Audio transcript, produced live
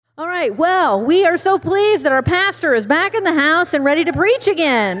right, well, we are so pleased that our pastor is back in the house and ready to preach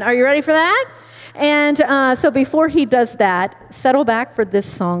again. Are you ready for that? And so before he does that, settle back for this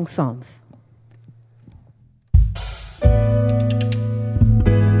song, Psalms.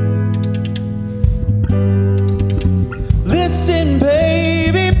 Listen,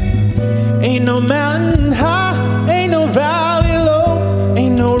 baby, ain't no mountain high, ain't no valley low,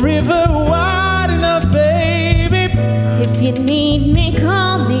 ain't no river wide enough, baby. If you need me,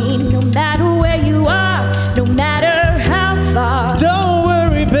 call me, no matter where you are, no matter how far. Don't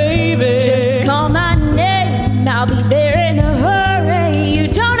worry, baby, just call my name, I'll be there in a hurry. You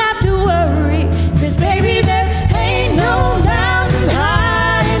don't have to worry, 'cause baby, there ain't no mountain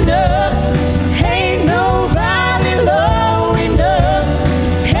high enough, ain't no valley low enough,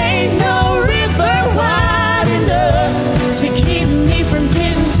 ain't no river wide enough to keep me from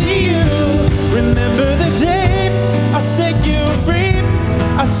getting to you. remember the day I set you free.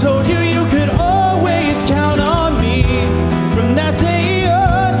 I told you you could always count on me. From that day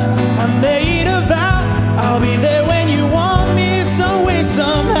on, I made a vow, I'll be there when you want me, some way,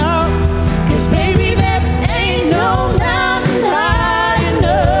 somehow. 'Cause baby, there ain't no mountain high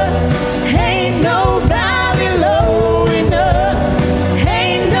enough, ain't no valley low enough,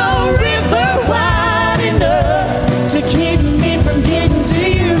 ain't no river wide enough to keep me from getting to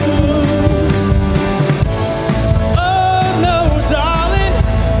you. Oh no, darling,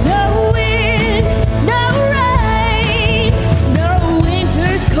 No wind, no rain, no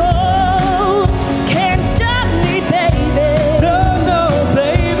winter's cold can't stop me, baby. no,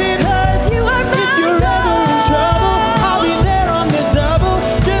 baby. 'Cause you are my If you're ever in trouble, I'll be there on the double.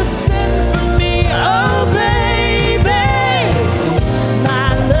 Just send for me, oh baby. My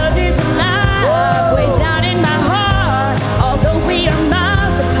love is alive, way down in my heart, although we are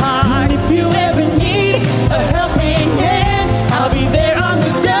miles apart. And if you ever need a helping hand, I'll be there on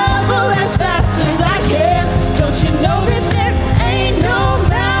the double as fast as I can. Don't you know that there ain't no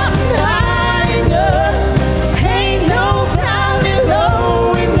mountain high enough, ain't no valley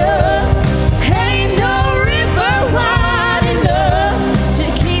low enough, ain't no river wide enough To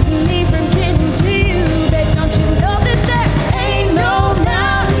keep me from getting to you, babe, don't you know that there ain't no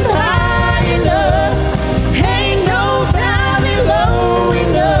mountain high enough, ain't no valley low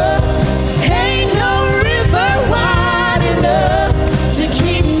enough, ain't no river wide enough to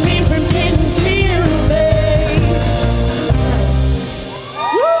keep me from getting to you, babe.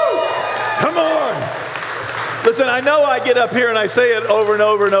 Come on. Listen, I know I get up here and I say it over and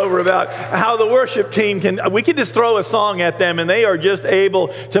over and over about how the worship team we can just throw a song at them and they are just able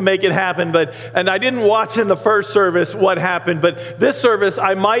to make it happen. And I didn't watch in the first service what happened, but this service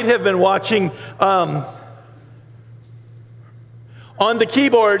I might have been watching on the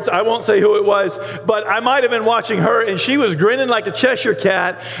keyboards. I won't say who it was, but I might have been watching her, and she was grinning like a Cheshire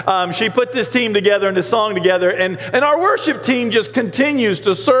cat. She put this team together and this song together, and our worship team just continues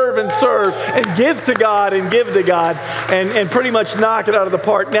to serve and give to God and give to God and pretty much knock it out of the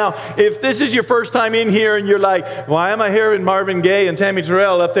park. Now, if this is your first time in here and you're like, why am I hearing Marvin Gaye and Tammy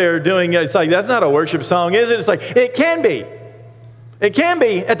Terrell up there doing it? It's like, that's not a worship song, is it? It's like, it can be. It can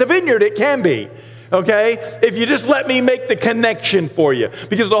be. At the Vineyard, it can be. Okay? If you just let me make the connection for you.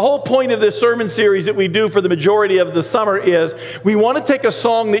 Because the whole point of this sermon series that we do for the majority of the summer is we want to take a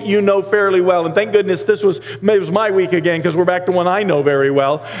song that you know fairly well. And thank goodness it was my week again, because we're back to one I know very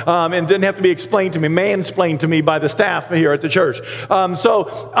well. And didn't have to be explained to me, mansplained to me by the staff here at the church.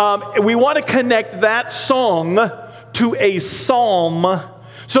 So we want to connect that song to a psalm,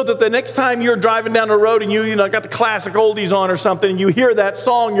 so that the next time you're driving down the road and you got the classic oldies on or something, and you hear that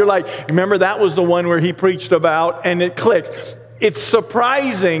song, you're like, remember that was the one where he preached about, and it clicks. It's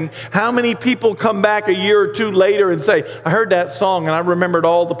surprising how many people come back a year or two later and say, I heard that song and I remembered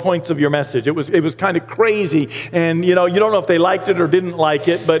all the points of your message. It was kind of crazy. And you don't know if they liked it or didn't like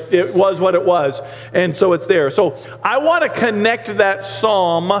it, but it was what it was. And so it's there. So I want to connect that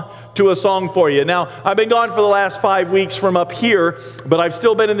psalm to a song for you. Now, I've been gone for the last 5 weeks from up here, but I've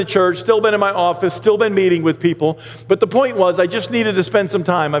still been in the church, still been in my office, still been meeting with people. But the point was, I just needed to spend some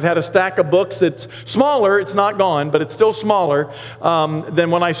time. I've had a stack of books that's smaller. It's not gone, but it's still smaller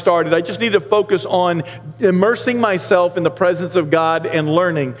than when I started. I just need to focus on immersing myself in the presence of God and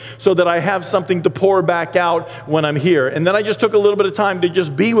learning so that I have something to pour back out when I'm here. And then I just took a little bit of time to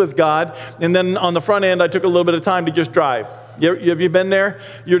just be with God. And then on the front end, I took a little bit of time to just drive. Have you been there?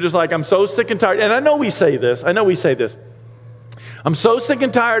 You're just like, I'm so sick and tired. And I know we say this. I'm so sick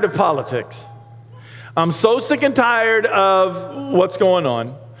and tired of politics. I'm so sick and tired of what's going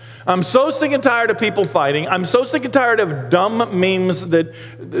on. I'm so sick and tired of people fighting. I'm so sick and tired of dumb memes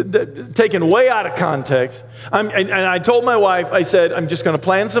that taken way out of context. And I told my wife, I said, I'm just going to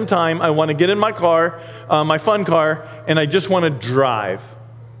plan some time. I want to get in my car, my fun car, and I just want to drive.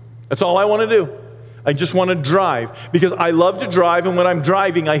 That's all I want to do. I just want to drive because I love to drive, and when I'm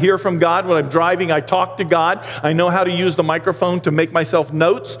driving, I hear from God. When I'm driving, I talk to God. I know how to use the microphone to make myself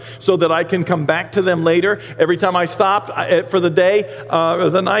notes so that I can come back to them later. Every time I stopped for the day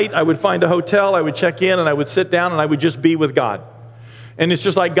or the night, I would find a hotel, I would check in, and I would sit down, and I would just be with God. And it's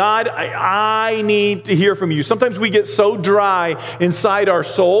just like, God, I need to hear from you. Sometimes we get so dry inside our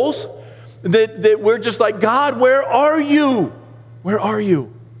souls that we're just like, God, where are you? Where are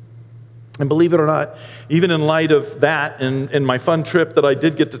you? And believe it or not, even in light of that and my fun trip that I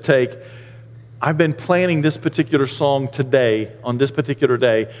did get to take, I've been planning this particular song today, on this particular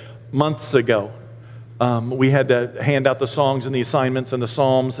day, months ago. We had to hand out the songs and the assignments and the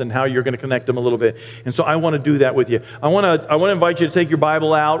psalms and how you're going to connect them a little bit. And so I want to do that with you. I want to invite you to take your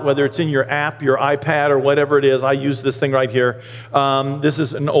Bible out, whether it's in your app, your iPad, or whatever it is. I use this thing right here. This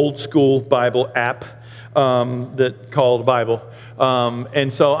is an old school Bible app called Bible.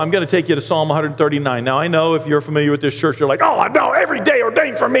 And so I'm going to take you to Psalm 139. Now, I know if you're familiar with this church, you're like, oh, no, every day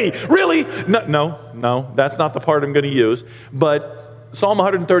ordained for me. Really? No, that's not the part I'm going to use. But Psalm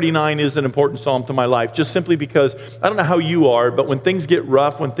 139 is an important psalm to my life, just simply because I don't know how you are, but when things get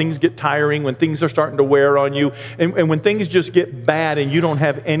rough, when things get tiring, when things are starting to wear on you, and when things just get bad and you don't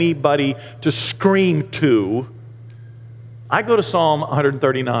have anybody to scream to, I go to Psalm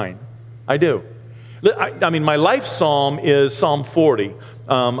 139. I do. I mean, my life psalm is Psalm 40.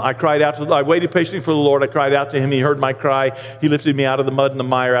 I cried out I waited patiently for the Lord. I cried out to him. He heard my cry. He lifted me out of the mud and the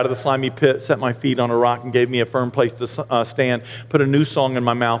mire, out of the slimy pit, set my feet on a rock, and gave me a firm place to stand. Put a new song in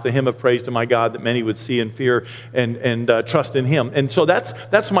my mouth, a hymn of praise to my God, that many would see and fear and trust in him. And so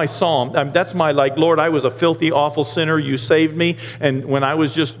that's my psalm. That's my, like, Lord, I was a filthy, awful sinner. You saved me. And when I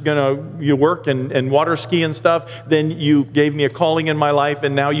was just going to work and water ski and stuff, then you gave me a calling in my life,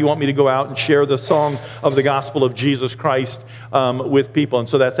 and now you want me to go out and share the song of the gospel of Jesus Christ with people. And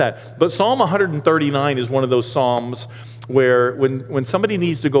so that's that. But Psalm 139 is one of those psalms where when somebody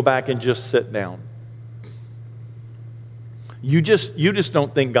needs to go back and just sit down, you just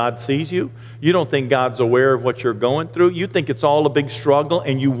don't think God sees you. You don't think God's aware of what you're going through. You think it's all a big struggle,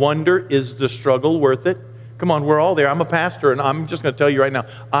 and you wonder, is the struggle worth it? Come on, we're all there. I'm a pastor, and I'm just going to tell you right now,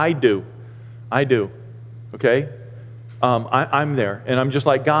 I do. Okay? I'm there, and I'm just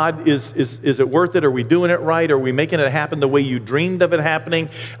like, God, is it worth it? Are we doing it right? Are we making it happen the way you dreamed of it happening?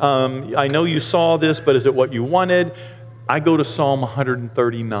 I know you saw this, but is it what you wanted? I go to Psalm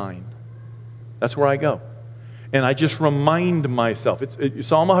 139. That's where I go. And I just remind myself.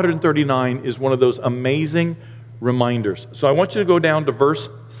 Psalm 139 is one of those amazing reminders. So I want you to go down to verse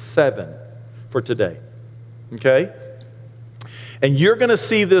 7 for today, okay? And you're going to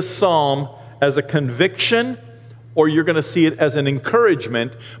see this psalm as a conviction, or you're going to see it as an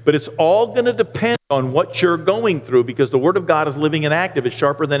encouragement, but it's all going to depend on what you're going through, because the Word of God is living and active. It's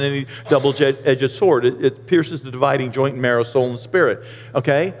sharper than any double-edged sword. It pierces the dividing joint and marrow, soul and spirit,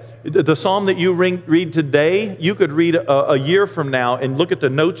 okay? The psalm that you read today, you could read a year from now and look at the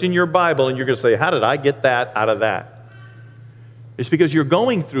notes in your Bible, and you're going to say, how did I get that out of that? It's because you're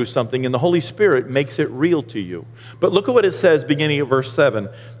going through something and the Holy Spirit makes it real to you. But look at what it says beginning at verse 7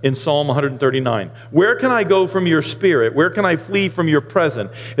 in Psalm 139. Where can I go from your spirit? Where can I flee from your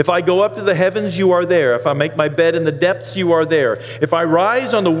presence? If I go up to the heavens, you are there. If I make my bed in the depths, you are there. If I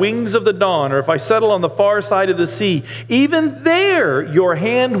rise on the wings of the dawn, or if I settle on the far side of the sea, even there your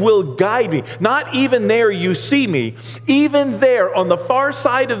hand will guide me. Not even there you see me. Even there on the far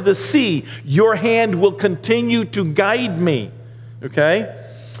side of the sea, your hand will continue to guide me. Okay?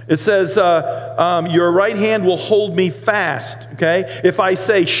 It says, your right hand will hold me fast, okay? If I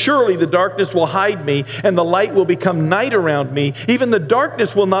say, surely the darkness will hide me, and the light will become night around me, even the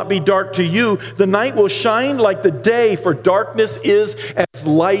darkness will not be dark to you. The night will shine like the day, for darkness is as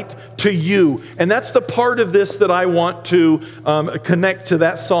light to you. And that's the part of this that I want to connect to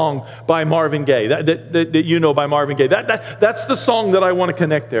that song by Marvin Gaye, that you know by Marvin Gaye. That's the song that I want to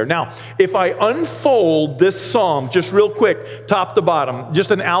connect there. Now, if I unfold this psalm just real quick, top to bottom,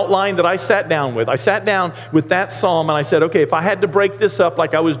 just an outline that I sat down with. I sat down with that psalm and I said, okay, if I had to break this up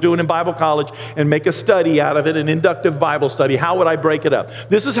like I was doing in Bible college and make a study out of it, an inductive Bible study, how would I break it up?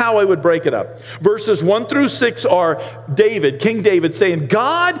 This is how I would break it up. Verses 1 through 6 are David, King David, saying,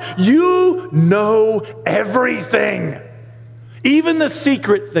 God, you know everything. Even the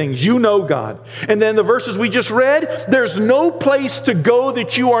secret things, you know God. And then the verses we just read, there's no place to go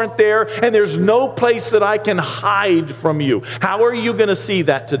that you aren't there, and there's no place that I can hide from you. How are you going to see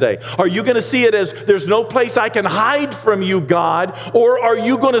that today? Are you going to see it as there's no place I can hide from you, God? Or are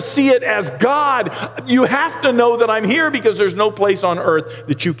you going to see it as God, you have to know that I'm here because there's no place on earth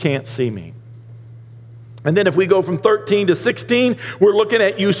that you can't see me? And then if we go from 13 to 16, we're looking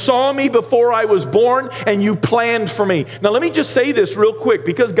at you saw me before I was born and you planned for me. Now let me just say this real quick,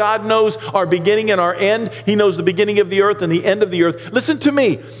 because God knows our beginning and our end. He knows the beginning of the earth and the end of the earth. Listen to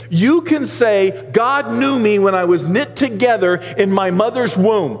me. You can say, God knew me when I was knit together in my mother's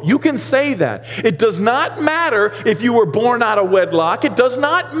womb. You can say that. It does not matter if you were born out of wedlock. It does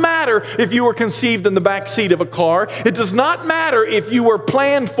not matter if you were conceived in the back seat of a car. It does not matter if you were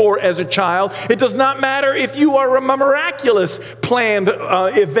planned for as a child. It does not matter if you are a miraculous planned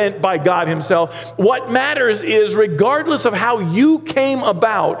event by God himself. What matters is, regardless of how you came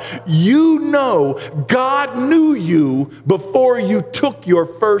about, you know God knew you before you took your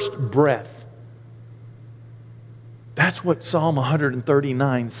first breath. That's what Psalm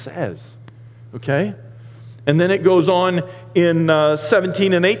 139 says, okay? And then it goes on in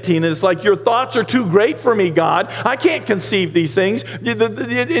 17 and 18, and it's like, your thoughts are too great for me, God. I can't conceive these things.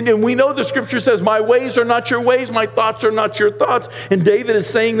 And we know the scripture says, my ways are not your ways, my thoughts are not your thoughts. And David is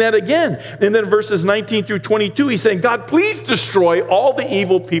saying that again. And then verses 19 through 22, he's saying, God, please destroy all the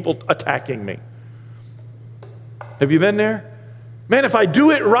evil people attacking me. Have you been there? Man, if I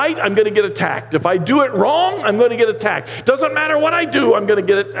do it right, I'm going to get attacked. If I do it wrong, I'm going to get attacked. Doesn't matter what I do, I'm going to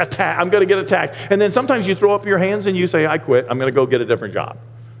get attacked. I'm going to get attacked. And then sometimes you throw up your hands and you say, I quit. I'm going to go get a different job.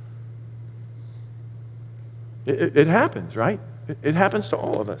 It happens, right? It happens to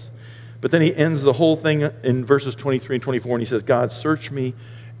all of us. But then he ends the whole thing in verses 23 and 24, and he says, God, search me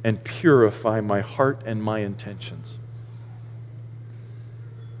and purify my heart and my intentions.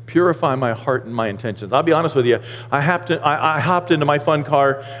 Purify my heart and my intentions. I'll be honest with you. I hopped into my fun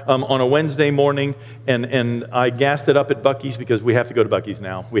car on a Wednesday morning, and I gassed it up at Buc-ee's, because we have to go to Buc-ee's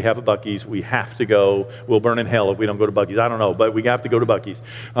now. We have a Buc-ee's. We have to go. We'll burn in hell if we don't go to Buc-ee's. I don't know, but we have to go to Buc-ee's.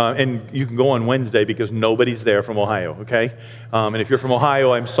 And you can go on Wednesday because nobody's there from Ohio, okay? And if you're from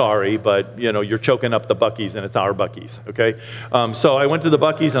Ohio, I'm sorry, but you're choking up the Buc-ee's, and it's our Buc-ee's, okay? So I went to the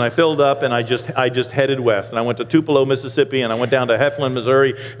Buc-ee's, and I filled up, and I just headed west. And I went to Tupelo, Mississippi, and I went down to Heflin,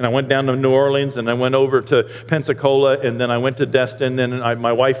 Missouri, and I went down to New Orleans, and I went over to Pensacola, and then I went to Destin, and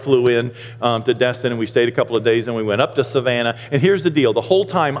my wife flew in to Destin, and we stayed a couple of days, and we went up to Savannah. And here's the deal. The whole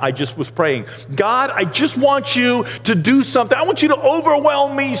time I just was praying, God, I just want you to do something. I want you to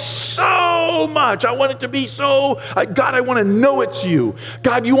overwhelm me so much. I want it to be so, God, I want to know it's you.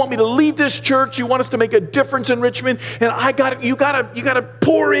 God, you want me to lead this church. You want us to make a difference in Richmond, and you got to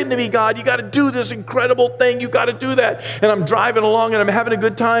pour into me, God. You got to do this incredible thing. You got to do that. And I'm driving along, and I'm having a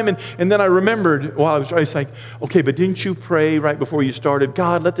good time, and then I remembered while I was driving, it's like, okay, but didn't you pray right before you started,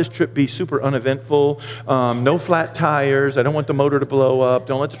 God, let this trip be super uneventful, no flat tires, I don't want the motor to blow up,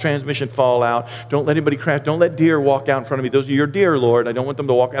 don't let the transmission fall out, don't let anybody crash, don't let deer walk out in front of me. Those are your deer, Lord. I don't want them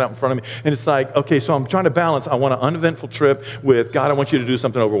to walk out in front of me. And it's like, okay, so I'm trying to balance. I want an uneventful trip with, God, I want you to do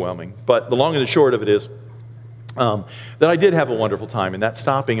something overwhelming. But the long and the short of it is, that I did have a wonderful time, and that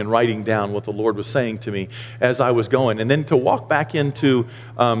stopping and writing down what the Lord was saying to me as I was going, and then to walk back into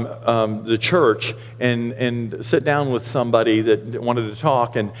the church and sit down with somebody that wanted to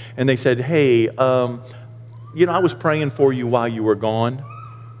talk, and they said, hey, I was praying for you while you were gone.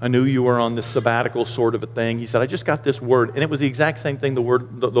 I knew you were on this sabbatical sort of a thing. He said, I just got this word, and it was the exact same thing the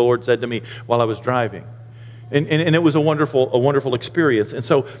Lord said to me while I was driving. And it was a wonderful experience. And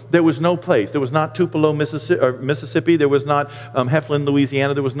so there was no place. There was not Tupelo, Mississippi. There was not Heflin,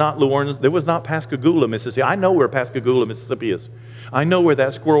 Louisiana. There was not New Orleans. There was not Pascagoula, Mississippi. I know where Pascagoula, Mississippi is. I know where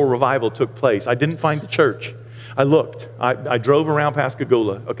that squirrel revival took place. I didn't find the church. I looked. I drove around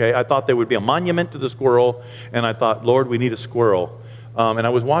Pascagoula, okay? I thought there would be a monument to the squirrel, and I thought, Lord, we need a squirrel. And I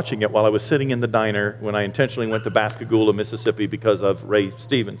was watching it while I was sitting in the diner when I intentionally went to Pascagoula, Mississippi because of Ray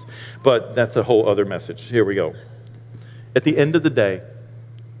Stevens. But that's a whole other message. Here we go. At the end of the day,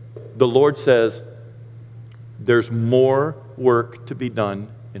 the Lord says, there's more work to be done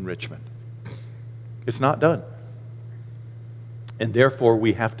in Richmond. It's not done. And therefore,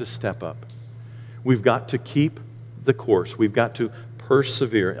 we have to step up. We've got to keep the course. We've got to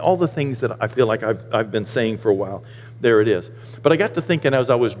persevere. All the things that I feel like I've been saying for a while. There it is. But I got to thinking as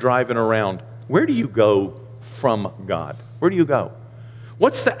I was driving around, where do you go from God? Where do you go?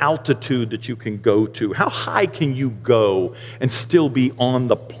 What's the altitude that you can go to? How high can you go and still be on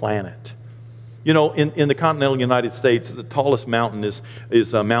the planet? In the continental United States, the tallest mountain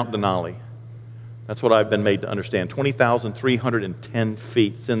is Mount Denali. That's what I've been made to understand. 20,310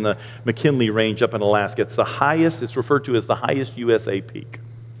 feet. It's in the McKinley Range up in Alaska. It's the highest, it's referred to as the highest USA peak.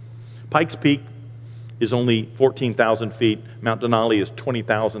 Pikes Peak is only 14,000 feet. Mount Denali is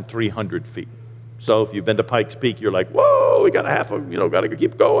 20,300 feet. So if you've been to Pikes Peak, you're like, whoa, we got to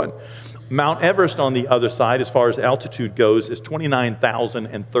keep going. Mount Everest on the other side, as far as altitude goes, is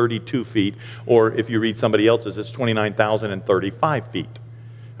 29,032 feet. Or if you read somebody else's, it's 29,035 feet.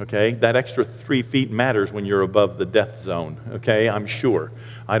 Okay, that extra 3 feet matters when you're above the death zone, okay, I'm sure.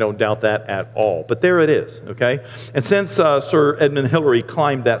 I don't doubt that at all. But there it is, okay? And since Sir Edmund Hillary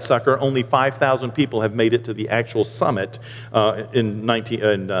climbed that sucker, only 5,000 people have made it to the actual summit in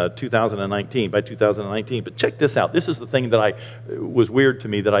 2019, by 2019. But check this out. This is the thing that was weird to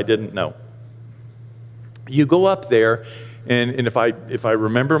me that I didn't know. You go up there, and if I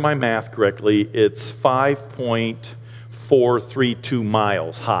remember my math correctly, it's 5.432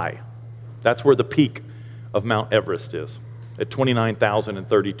 miles high. That's where the peak of Mount Everest is, at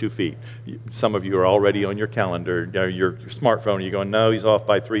 29,032 feet. Some of you are already on your calendar, your smartphone, you're going, no, he's off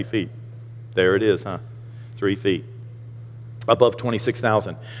by 3 feet. There it is, huh? 3 feet. Above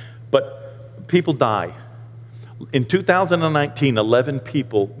 26,000. But people die. In 2019, 11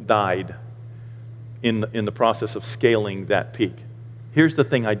 people died in the process of scaling that peak. Here's the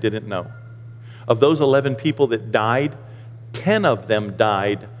thing I didn't know. Of those 11 people that died, 10 of them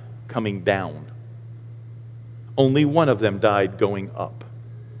died coming down. Only one of them died going up.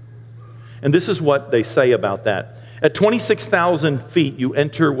 And this is what they say about that. At 26,000 feet, you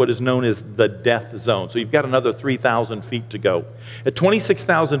enter what is known as the death zone. So you've got another 3,000 feet to go. At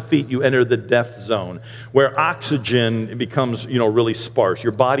 26,000 feet, you enter the death zone, where oxygen becomes, really sparse.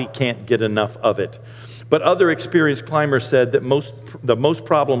 Your body can't get enough of it. But other experienced climbers said that the most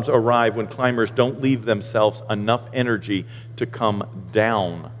problems arrive when climbers don't leave themselves enough energy to come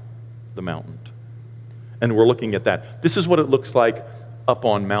down the mountain. And we're looking at that. This is what it looks like up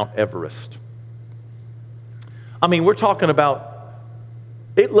on Mount Everest. I mean, we're talking about,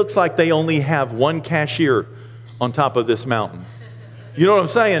 it looks like they only have one cashier on top of this mountain. You know what I'm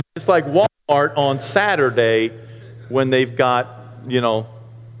saying? It's like Walmart on Saturday when they've got, the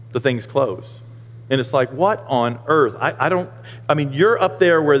things closed. And it's like, what on earth? You're up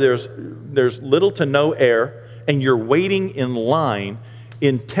there where there's little to no air, and you're waiting in line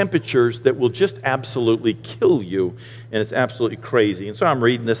in temperatures that will just absolutely kill you, and it's absolutely crazy. And so I'm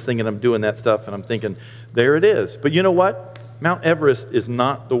reading this thing, and I'm doing that stuff, and I'm thinking, there it is. But you know what? Mount Everest is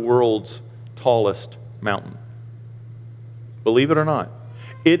not the world's tallest mountain. Believe it or not.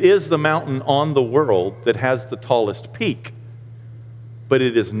 It is the mountain on the world that has the tallest peak, but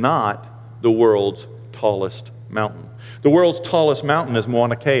it is not the world's tallest mountain. The world's tallest mountain is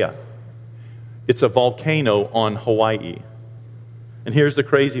Mauna Kea. It's a volcano on Hawaii. And here's the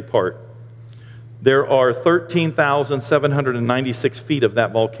crazy part. There are 13,796 feet of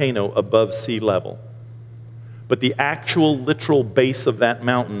that volcano above sea level. But the actual literal base of that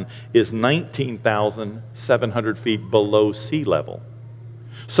mountain is 19,700 feet below sea level.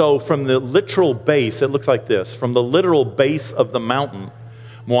 So from the literal base, it looks like this. From the literal base of the mountain,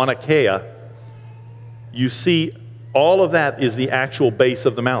 Mauna Kea, you see all of that is the actual base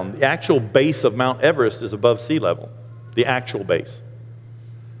of the mountain. The actual base of Mount Everest is above sea level. The actual base.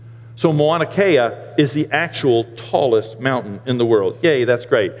 So Mauna Kea is the actual tallest mountain in the world. Yay, that's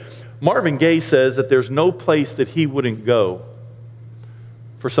great. Marvin Gaye says that there's no place that he wouldn't go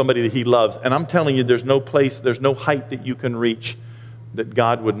for somebody that he loves. And I'm telling you, there's no place, there's no height that you can reach that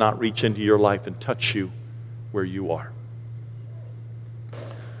God would not reach into your life and touch you where you are.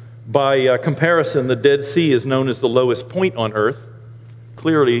 By comparison, the Dead Sea is known as the lowest point on earth.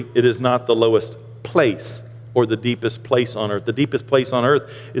 Clearly, it is not the lowest place or the deepest place on earth. The deepest place on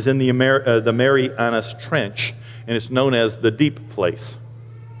earth is in the Marianas Trench, and it's known as the deep place.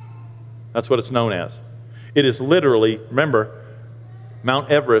 That's what it's known as. It is literally, remember, Mount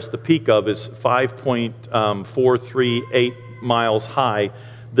Everest, the peak of is 5.438 miles high.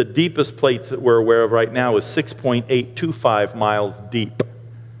 The deepest place that we're aware of right now is 6.825 miles deep.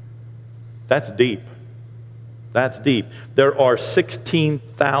 That's deep. That's deep. There are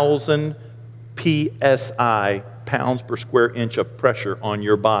 16,000 PSI, pounds per square inch of pressure on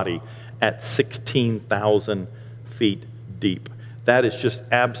your body at 16,000 feet deep. That is just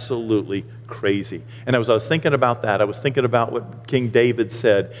absolutely crazy. And as I was thinking about that, I was thinking about what King David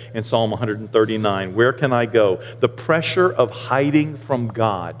said in Psalm 139. Where can I go? The pressure of hiding from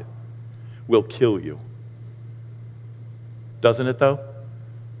God will kill you. Doesn't it though?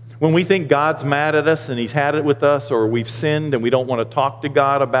 When we think God's mad at us and he's had it with us, or we've sinned and we don't want to talk to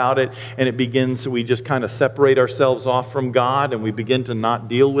God about it, and we just kind of separate ourselves off from God and we begin to not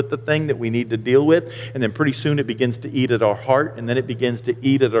deal with the thing that we need to deal with, and then pretty soon it begins to eat at our heart, and then it begins to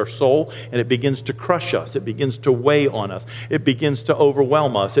eat at our soul, and it begins to crush us. It begins to weigh on us. It begins to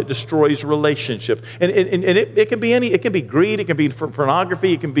overwhelm us. It destroys relationships. And it can be it can be greed, it can be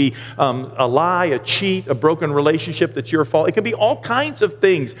pornography, it can be a lie, a cheat, a broken relationship that's your fault. It can be all kinds of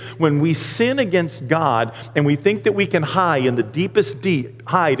things. When we sin against God and we think that we can hide in the deepest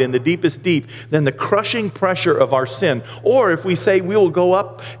deep, then the crushing pressure of our sin. Or if we say we will go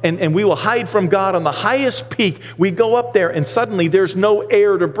up and we will hide from God on the highest peak, we go up there and suddenly there's no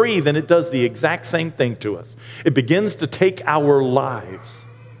air to breathe, and it does the exact same thing to us. It begins to take our lives.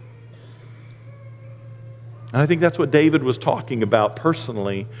 And I think that's what David was talking about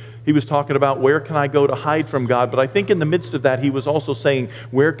personally. He was talking about, where can I go to hide from God? But I think in the midst of that, he was also saying,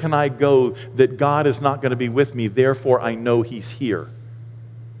 where can I go that God is not going to be with me? Therefore, I know he's here.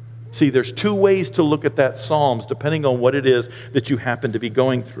 See, there's two ways to look at that Psalms, depending on what it is that you happen to be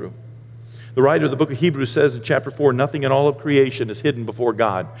going through. The writer of the book of Hebrews says in chapter 4, nothing in all of creation is hidden before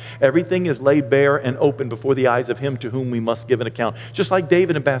God. Everything is laid bare and open before the eyes of him to whom we must give an account. Just like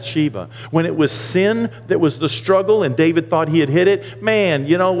David and Bathsheba. When it was sin that was the struggle and David thought he had hit it, man,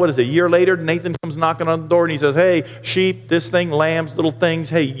 what is it? A year later, Nathan comes knocking on the door and he says, hey, sheep, this thing, lambs, little things,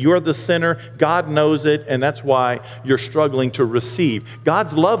 hey, you're the sinner. God knows it, and that's why you're struggling to receive.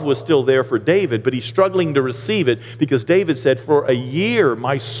 God's love was still there for David, but he's struggling to receive it because David said, for a year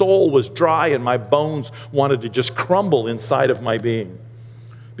my soul was dry and my bones wanted to just crumble inside of my being.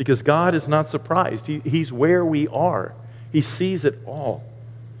 Because God is not surprised. He's where we are. He sees it all.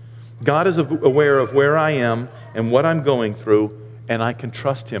 God is aware of where I am and what I'm going through, and I can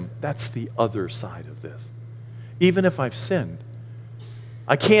trust him. That's the other side of this. Even if I've sinned,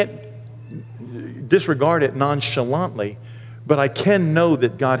 I can't disregard it nonchalantly, but I can know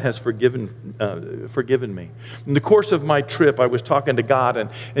that God has forgiven me. In the course of my trip, I was talking to God,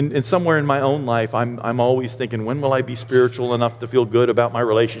 and somewhere in my own life, I'm always thinking, when will I be spiritual enough to feel good about my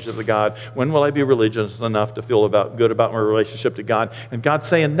relationship to God? When will I be religious enough to feel good about my relationship to God? And God's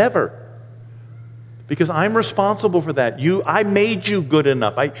saying, never. Because I'm responsible for that. I made you good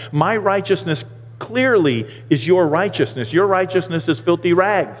enough. My righteousness clearly is your righteousness. Your righteousness is filthy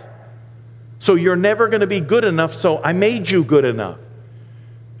rags. So you're never going to be good enough, so I made you good enough.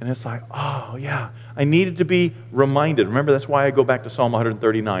 And it's like, oh, yeah, I needed to be reminded. Remember, that's why I go back to Psalm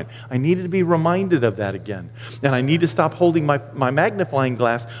 139. I needed to be reminded of that again. And I need to stop holding my magnifying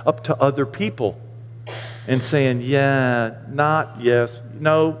glass up to other people and saying, yeah, not, yes,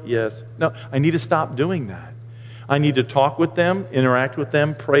 no, yes, no. I need to stop doing that. I need to talk with them, interact with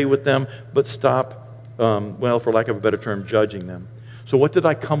them, pray with them, but stop, for lack of a better term, judging them. So what did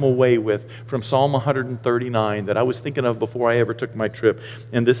I come away with from Psalm 139 that I was thinking of before I ever took my trip?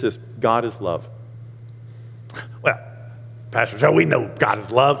 And this is, God is love. Well, Pastor Joe, we know God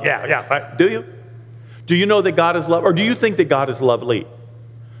is love. Yeah, right. Do you? Do you know that God is love? Or do you think that God is lovely?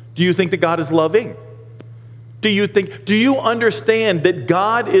 Do you think that God is loving? Do you understand that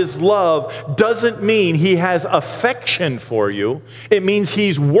God is love doesn't mean he has affection for you? It means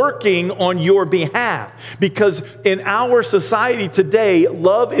he's working on your behalf. Because in our society today,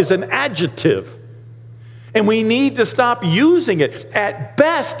 love is an adjective. And we need to stop using it. At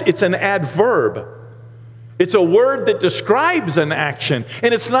best, it's an adverb. It's a word that describes an action.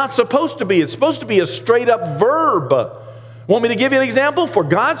 And it's not supposed to be. It's supposed to be a straight up verb. Want me to give you an example? For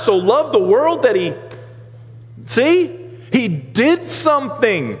God so loved the world that he... See? He did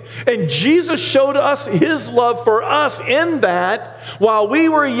something. And Jesus showed us his love for us in that while we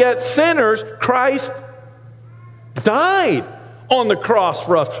were yet sinners, Christ died on the cross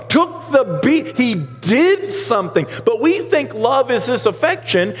for us. Took the beat. He did something. But we think love is this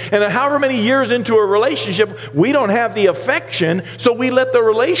affection, and however many years into a relationship, we don't have the affection, so we let the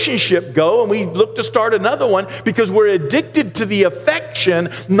relationship go and we look to start another one because we're addicted to the affection,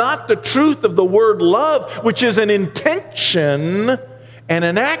 not the truth of the word love, which is an intention and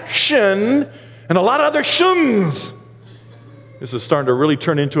an action and a lot of other shuns. This is starting to really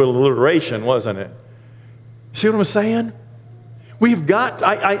turn into an alliteration, wasn't it? See what I'm saying? We've got,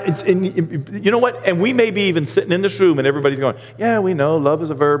 you know what? And we may be even sitting in this room and everybody's going, yeah, we know love is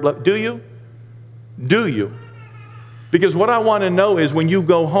a verb. Love. Do you? Do you? Because what I want to know is when you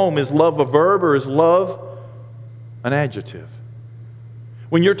go home, is love a verb or is love an adjective?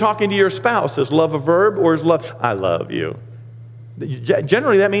 When you're talking to your spouse, is love a verb or is love, I love you?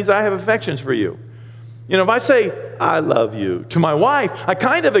 Generally, that means I have affections for you. You know, if I say, I love you to my wife, I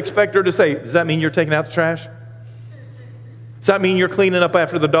kind of expect her to say, does that mean you're taking out the trash? Does that mean you're cleaning up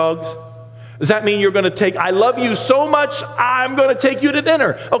after the dogs? Does that mean you're going to take, I love you so much, I'm going to take you to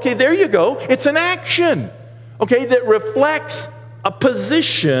dinner? Okay, there you go. It's an action, okay, that reflects a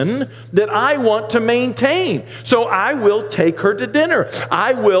position that I want to maintain. So I will take her to dinner.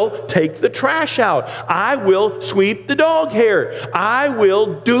 I will take the trash out. I will sweep the dog hair. I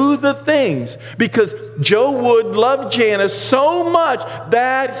will do the things because Joe Wood loved Janice so much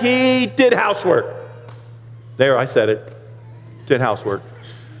that he did housework. There, I said it. Did housework.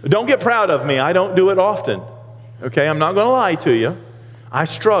 Don't get proud of me. I don't do it often. Okay, I'm not going to lie to you. I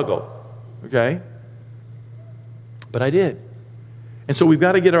struggle. Okay? But I did. And so we've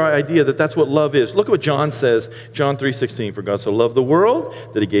got to get our idea that that's what love is. Look at what John says, John 3:16. For God so loved the world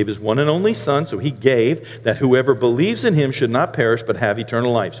that he gave his one and only Son. So he gave that whoever believes in him should not perish but have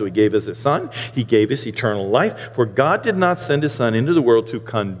eternal life. So he gave us his Son. He gave us eternal life. For God did not send his Son into the world to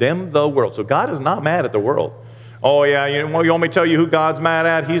condemn the world. So God is not mad at the world. Oh, yeah, you want me to tell you who God's mad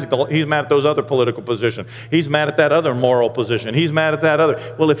at? He's mad at those other political positions. He's mad at that other moral position. He's mad at that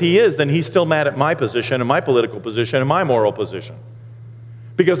other. Well, if he is, then he's still mad at my position and my political position and my moral position.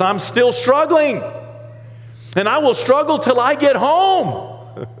 Because I'm still struggling. And I will struggle till I get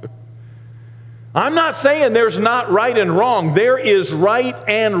home. I'm not saying there's not right and wrong. There is right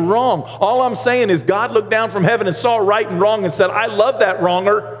and wrong. All I'm saying is God looked down from heaven and saw right and wrong and said, I love that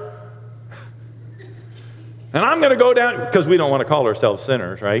wronger. And I'm going to go down, because we don't want to call ourselves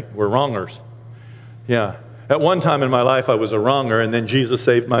sinners, right? We're wrongers. Yeah. At one time in my life, I was a wronger, and then Jesus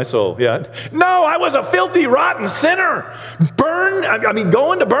saved my soul. Yeah. No, I was a filthy, rotten sinner.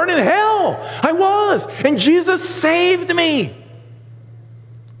 Going to burn in hell. I was. And Jesus saved me.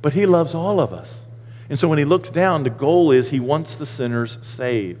 But he loves all of us. And so when he looks down, the goal is he wants the sinners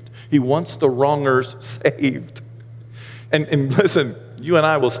saved. He wants the wrongers saved. And listen, you and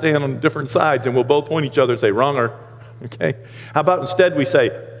I will stand on different sides and we'll both point each other and say, wronger. Okay? How about instead we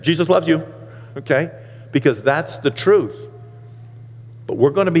say, Jesus loves you. Okay? Because that's the truth. But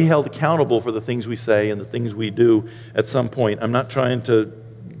we're going to be held accountable for the things we say and the things we do at some point. I'm not trying to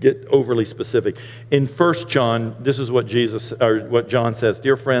get overly specific. In 1 John, this is what John says.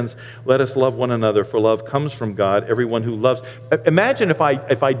 Dear friends, let us love one another, for love comes from God. Everyone who loves. Imagine if I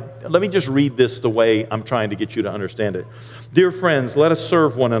let me just read this the way I'm trying to get you to understand it. Dear friends, let us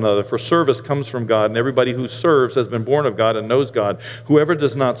serve one another, for service comes from God, and everybody who serves has been born of God and knows God. Whoever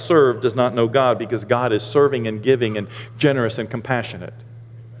does not serve does not know God, because God is serving and giving and generous and compassionate.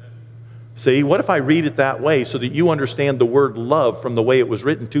 See, what if I read it that way so that you understand the word love from the way it was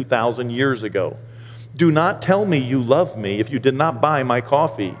written 2,000 years ago? Do not tell me you love me if you did not buy my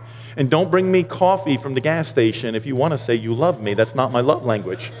coffee. And don't bring me coffee from the gas station if you want to say you love me. That's not my love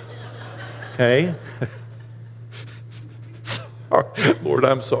language. Okay? Lord,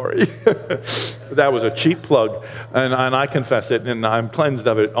 I'm sorry. That was a cheap plug, and I confess it, and I'm cleansed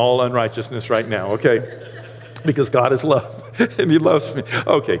of it, all unrighteousness right now, okay? Because God is love. And he loves me.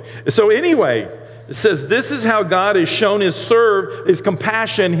 Okay. So anyway, it says, this is how God has shown his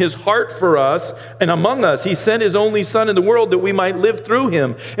compassion, his heart for us and among us. He sent his only Son in the world that we might live through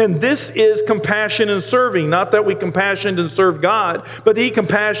him. And this is compassion and serving. Not that we compassioned and serve God, but he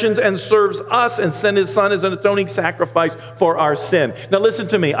compassions and serves us and sent his Son as an atoning sacrifice for our sin. Now listen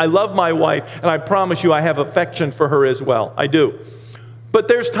to me. I love my wife, and I promise you I have affection for her as well. I do. But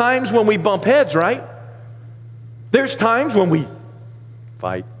there's times when we bump heads, right? There's times when we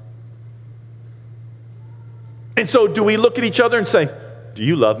fight. And so do we look at each other and say, do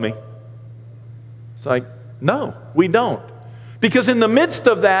you love me? It's like, no, we don't. Because in the midst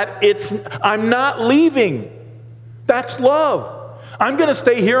of that, I'm not leaving. That's love. I'm going to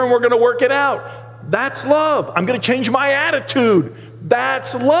stay here and we're going to work it out. That's love. I'm going to change my attitude.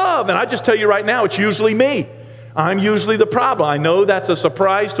 That's love. And I just tell you right now, it's usually me. I'm usually the problem. I know that's a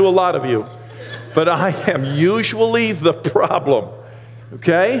surprise to a lot of you. But I am usually the problem,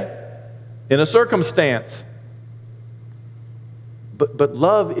 okay, in a circumstance. But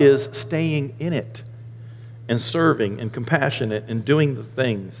love is staying in it and serving and compassionate and doing the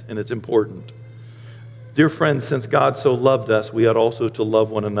things, and it's important. Dear friends, since God so loved us, we ought also to love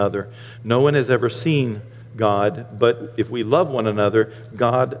one another. No one has ever seen God, but if we love one another,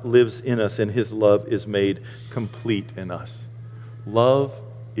 God lives in us, and his love is made complete in us. Love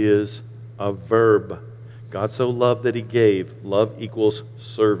is a verb. God so loved that he gave. Love equals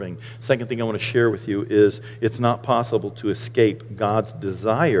serving. Second thing I want to share with you is it's not possible to escape God's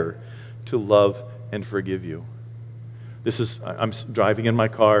desire to love and forgive you. I'm driving in my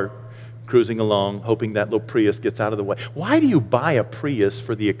car, cruising along, hoping that little Prius gets out of the way. Why do you buy a Prius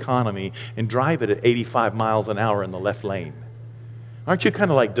for the economy and drive it at 85 miles an hour in the left lane? Aren't you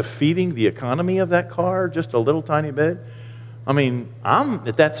kind of like defeating the economy of that car just a little tiny bit? I mean, I'm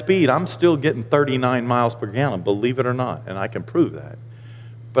at that speed, I'm still getting 39 miles per gallon, believe it or not, and I can prove that.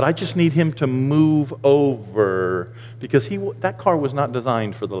 But I just need him to move over because that car was not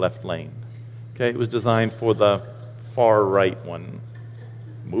designed for the left lane. Okay, it was designed for the far right one.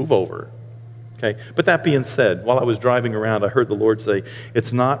 Move over. Okay, but that being said, while I was driving around, I heard the Lord say,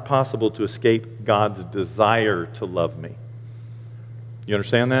 it's not possible to escape God's desire to love me. You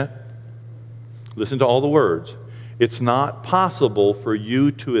understand that? Listen to all the words. It's not possible for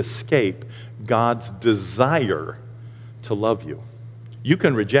you to escape God's desire to love you. You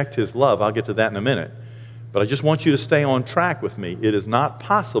can reject his love. I'll get to that in a minute. But I just want you to stay on track with me. It is not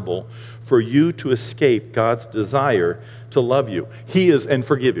possible for you to escape God's desire to love you. He is, and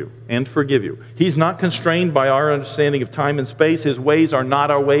forgive you. He's not constrained by our understanding of time and space. His ways are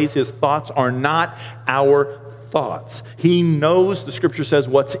not our ways. His thoughts are not our thoughts. He knows, the scripture says,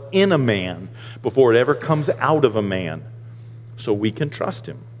 what's in a man before it ever comes out of a man. So we can trust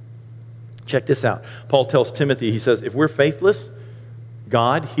him. Check this out. Paul tells Timothy, he says, if we're faithless,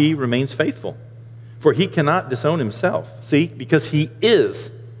 God, he remains faithful. For he cannot disown himself. See, because he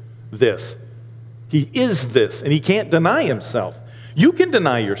is this. He is this, and he can't deny himself. You can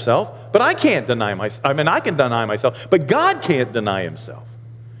deny yourself, but I can't deny myself. I mean, I can deny myself, but God can't deny himself.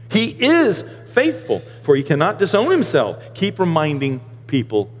 He is faithful, for he cannot disown himself. Keep reminding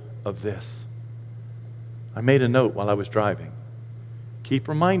people of this. I made a note while I was driving. Keep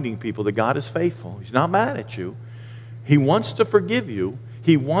reminding people that God is faithful. He's not mad at you. He wants to forgive you.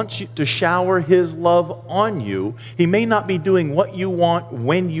 He wants you to shower his love on you. He may not be doing what you want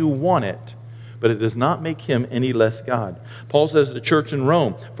when you want it, but it does not make him any less God. Paul says to the church in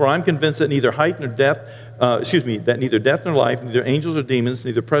Rome, for I'm convinced that neither height nor depth, that neither death nor life, neither angels or demons,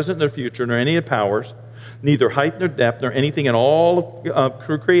 neither present nor future, nor any of the powers, neither height nor depth, nor anything in all of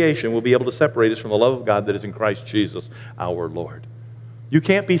creation will be able to separate us from the love of God that is in Christ Jesus our Lord. You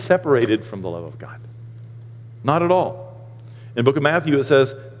can't be separated from the love of God. Not at all. In the book of Matthew it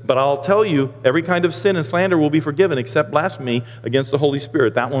says, but I'll tell you, every kind of sin and slander will be forgiven except blasphemy against the Holy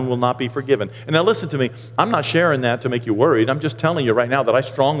Spirit. That one will not be forgiven. And now listen to me. I'm not sharing that to make you worried. I'm just telling you right now that I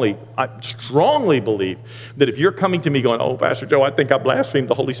strongly believe that if you're coming to me going, oh, Pastor Joe, I think I blasphemed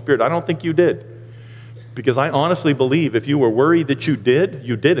the Holy Spirit. I don't think you did. Because I honestly believe if you were worried that you did,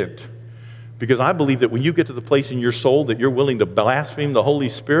 you didn't. Because I believe that when you get to the place in your soul that you're willing to blaspheme the Holy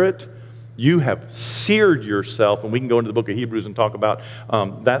Spirit, you have seared yourself, and we can go into the book of Hebrews and talk about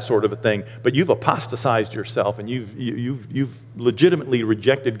that sort of a thing, but you've apostatized yourself, and you've legitimately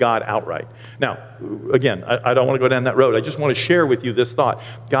rejected God outright. Now, again, I don't want to go down that road. I just want to share with you this thought.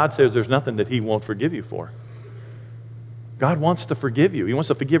 God says there's nothing that he won't forgive you for. God wants to forgive you. He wants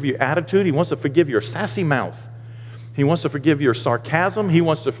to forgive your attitude. He wants to forgive your sassy mouth. He wants to forgive your sarcasm. He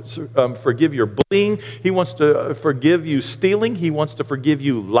wants to forgive your bullying. He wants to forgive you stealing. He wants to forgive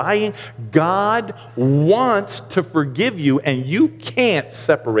you lying. God wants to forgive you, and you can't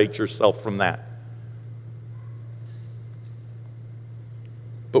separate yourself from that.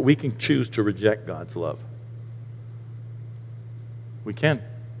 But we can choose to reject God's love. We can.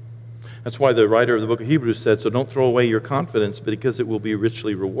 That's why the writer of the book of Hebrews said, so don't throw away your confidence because it will be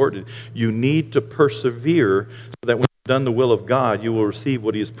richly rewarded. You need to persevere so that when you've done the will of God, you will receive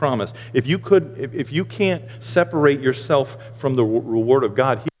what he has promised. If you can't separate yourself from the reward of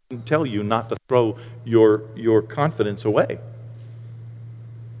God, he can tell you not to throw your confidence away.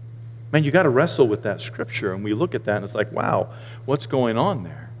 Man, you got to wrestle with that scripture, and we look at that and it's like, wow, what's going on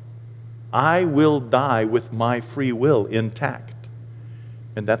there? I will die with my free will intact.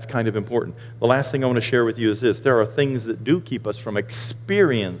 And that's kind of important. The last thing I want to share with you is this. There are things that do keep us from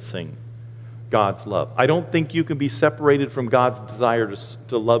experiencing God's love. I don't think you can be separated from God's desire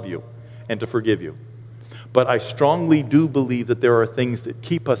to love you and to forgive you. But I strongly do believe that there are things that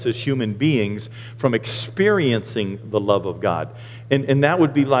keep us as human beings from experiencing the love of God. And that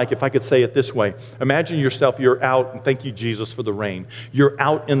would be like, if I could say it this way, imagine yourself, you're out, and thank you, Jesus, for the rain. You're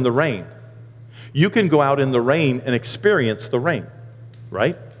out in the rain. You can go out in the rain and experience the rain.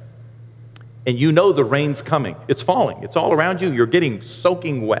 Right? And you know the rain's coming. It's falling. It's all around you. You're getting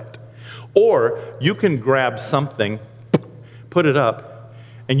soaking wet. Or you can grab something, put it up,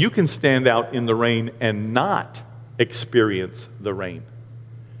 and you can stand out in the rain and not experience the rain.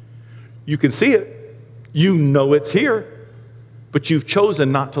 You can see it. You know it's here. But you've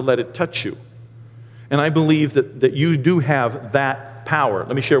chosen not to let it touch you. And I believe that you do have that power.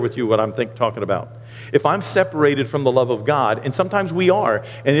 Let me share with you what I'm talking about. If I'm separated from the love of God, and sometimes we are,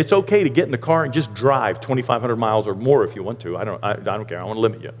 and it's okay to get in the car and just drive 2,500 miles or more if you want to. I don't care. I don't want to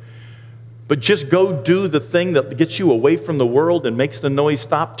limit you. But just go do the thing that gets you away from the world and makes the noise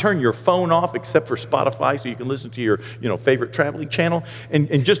stop. Turn your phone off except for Spotify so you can listen to your favorite traveling channel.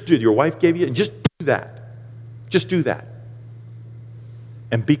 And just do it. Your wife gave you, and just do that. Just do that.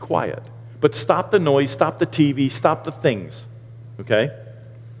 And be quiet. But stop the noise, stop the TV, stop the things. Okay?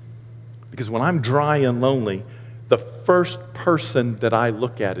 Because when I'm dry and lonely, the first person that I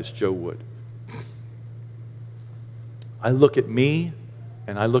look at is Joe Wood. I look at me,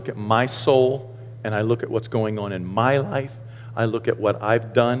 and I look at my soul, and I look at what's going on in my life. I look at what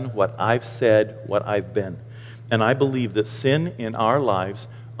I've done, what I've said, what I've been. And I believe that sin in our lives,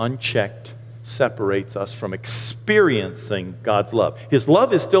 unchecked, separates us from experiencing God's love. His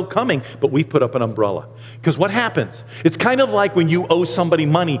love is still coming, but we've put up an umbrella. Because what happens? It's kind of like when you owe somebody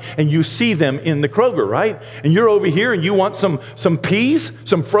money and you see them in the Kroger, right? And you're over here and you want some peas,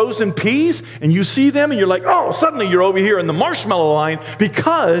 some frozen peas, and you see them and you're like, oh, suddenly you're over here in the marshmallow line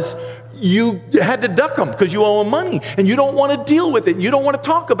because you had to duck them because you owe them money and you don't want to deal with it. You don't want to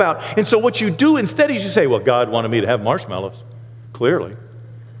talk about it. And so what you do instead is you say, well, God wanted me to have marshmallows. Clearly.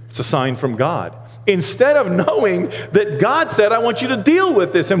 It's a sign from God. Instead of knowing that God said, I want you to deal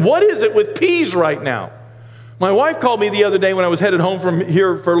with this. And what is it with peas right now? My wife called me the other day when I was headed home from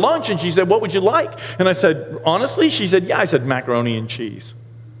here for lunch, and she said, what would you like? And I said, honestly? She said, yeah. I said, macaroni and cheese.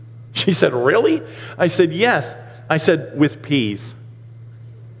 She said, really? I said, yes. I said, with peas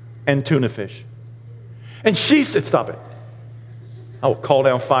and tuna fish. And she said, stop it. I will call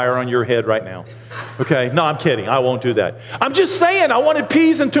down fire on your head right now. Okay? No, I'm kidding. I won't do that. I'm just saying I wanted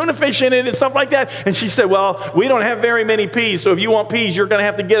peas and tuna fish in it and stuff like that. And she said, well, we don't have very many peas, so if you want peas, you're going to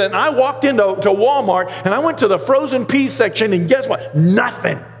have to get it. And I walked into Walmart, and I went to the frozen peas section, and guess what?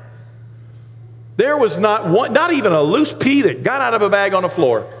 Nothing. There was not even a loose pea that got out of a bag on the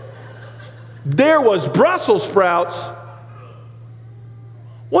floor. There was Brussels sprouts.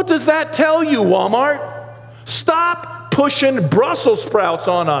 What does that tell you, Walmart? Stop pushing Brussels sprouts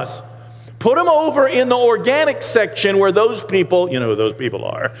on us. Put them over in the organic section where those people, you know who those people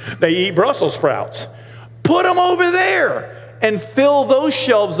are, they eat Brussels sprouts. Put them over there and fill those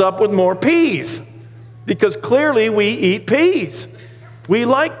shelves up with more peas. Because clearly we eat peas. We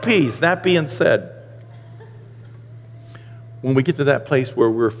like peas. That being said, when we get to that place where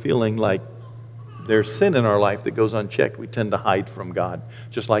we're feeling like there's sin in our life that goes unchecked, we tend to hide from God,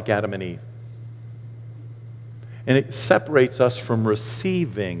 just like Adam and Eve. And it separates us from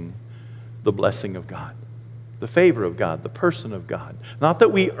receiving the blessing of God, the favor of God, the person of God. Not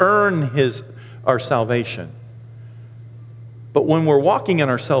that we earn our salvation, but when we're walking in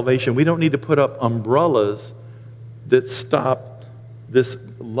our salvation, we don't need to put up umbrellas that stop this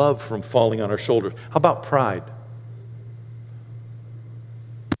love from falling on our shoulders. How about pride?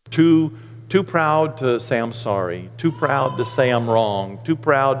 Too proud to say I'm sorry. Too proud to say I'm wrong. Too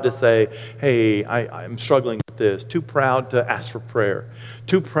proud to say, hey, I'm struggling with this. Too proud to ask for prayer.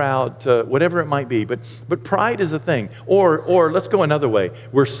 Too proud to whatever it might be. But pride is a thing. Or let's go another way.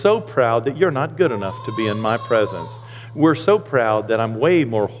 We're so proud that you're not good enough to be in my presence. We're so proud that I'm way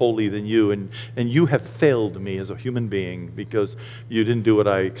more holy than you, and you have failed me as a human being because you didn't do what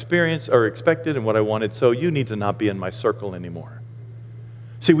I experienced or expected and what I wanted, so you need to not be in my circle anymore.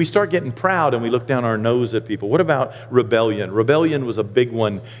 See, we start getting proud and we look down our nose at people. What about rebellion? Rebellion was a big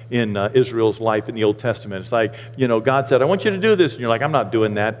one in Israel's life in the Old Testament. It's like, God said, I want you to do this. And you're like, I'm not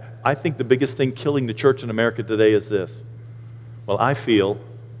doing that. I think the biggest thing killing the church in America today is this. Well, I feel.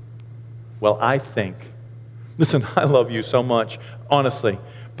 Well, I think. Listen, I love you so much, honestly.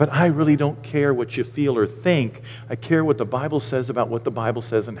 But I really don't care what you feel or think. I care what the Bible says about what the Bible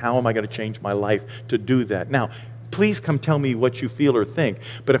says, and how am I going to change my life to do that. Now, please come tell me what you feel or think.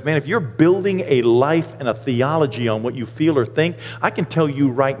 But if you're building a life and a theology on what you feel or think, I can tell you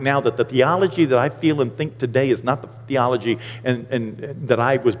right now that the theology that I feel and think today is not the theology and that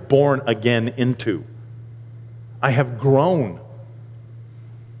I was born again into. I have grown.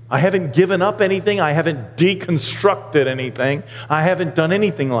 I haven't given up anything. I haven't deconstructed anything. I haven't done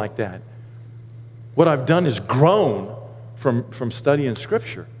anything like that. What I've done is grown from studying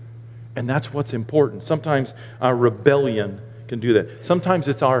Scripture. And that's what's important. Sometimes our rebellion can do that. Sometimes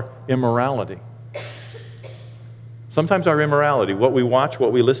it's our immorality. Sometimes our immorality, what we watch,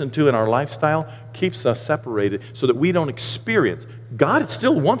 what we listen to in our lifestyle, keeps us separated so that we don't experience. God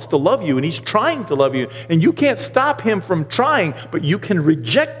still wants to love you, and He's trying to love you, and you can't stop Him from trying, but you can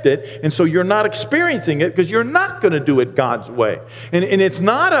reject it, and so you're not experiencing it because you're not going to do it God's way. And it's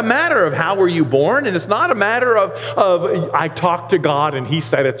not a matter of how were you born, and it's not a matter of I talked to God and He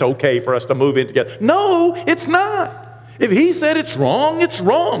said it's okay for us to move in together. No, it's not. If he said it's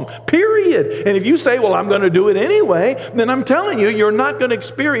wrong, period. And if you say, well, I'm going to do it anyway, then I'm telling you, you're not going to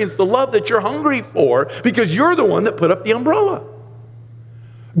experience the love that you're hungry for because you're the one that put up the umbrella.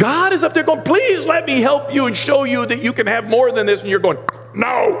 God is up there going, please let me help you and show you that you can have more than this. And you're going,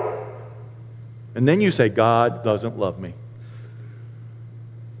 no. And then you say, God doesn't love me.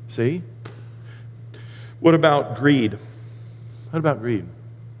 See? What about greed? What about greed?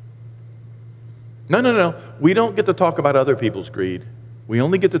 No. We don't get to talk about other people's greed. We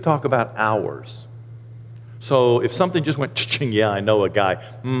only get to talk about ours. So if something just went, ching, yeah, I know a guy.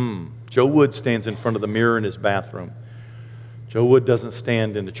 Joe Wood stands in front of the mirror in his bathroom. Joe Wood doesn't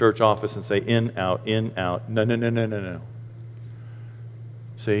stand in the church office and say, in, out, in, out. No.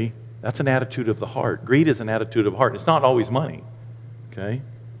 See, that's an attitude of the heart. Greed is an attitude of heart. It's not always money, okay?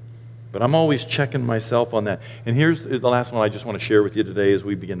 But I'm always checking myself on that. And here's the last one I just want to share with you today as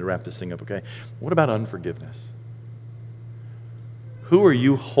we begin to wrap this thing up, okay? What about unforgiveness? Who are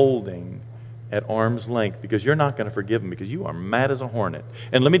you holding at arm's length because you're not going to forgive them because you are mad as a hornet?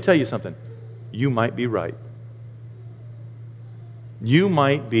 And let me tell you something. You might be right. You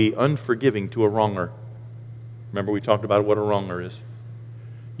might be unforgiving to a wronger. Remember we talked about what a wronger is.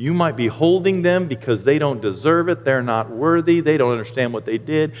 You might be holding them because they don't deserve it. They're not worthy. They don't understand what they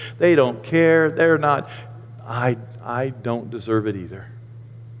did. They don't care. They're not. I don't deserve it either.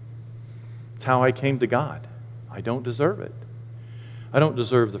 It's how I came to God. I don't deserve it. I don't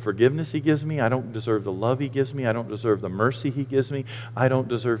deserve the forgiveness he gives me. I don't deserve the love he gives me. I don't deserve the mercy he gives me. I don't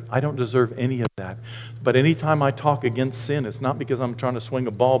deserve any of that. But anytime I talk against sin, it's not because I'm trying to swing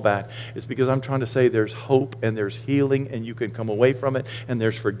a ball bat. It's because I'm trying to say there's hope and there's healing and you can come away from it and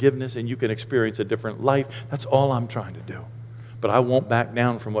there's forgiveness and you can experience a different life. That's all I'm trying to do. But I won't back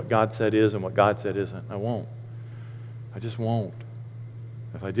down from what God said is and what God said isn't. I won't. I just won't.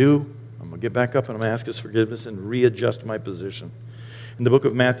 If I do, I'm going to get back up and I'm going to ask his forgiveness and readjust my position. In the book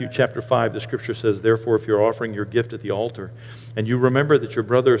of Matthew chapter 5, the scripture says, therefore, if you're offering your gift at the altar and you remember that your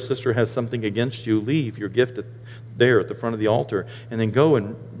brother or sister has something against you, leave your gift there at the front of the altar and then go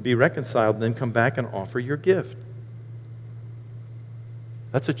and be reconciled and then come back and offer your gift.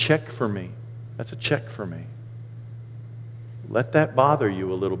 That's a check for me. That's a check for me. Let that bother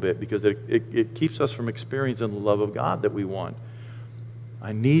you a little bit because it keeps us from experiencing the love of God that we want.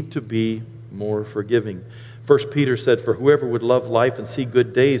 I need to be more forgiving. 1 Peter said, for whoever would love life and see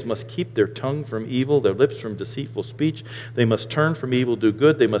good days must keep their tongue from evil, their lips from deceitful speech. They must turn from evil, do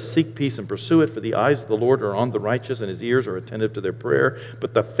good. They must seek peace and pursue it, for the eyes of the Lord are on the righteous and his ears are attentive to their prayer.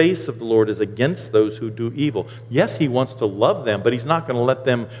 But the face of the Lord is against those who do evil. Yes, he wants to love them, but he's not going to let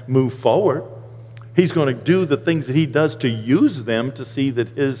them move forward. He's going to do the things that he does to use them to see that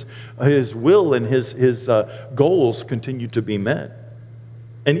his will and his goals continue to be met.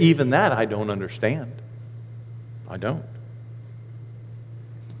 And even that I don't understand. I don't.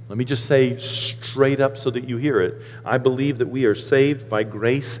 Let me just say straight up so that you hear it. I believe that we are saved by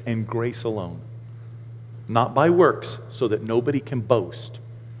grace and grace alone. Not by works, so that nobody can boast.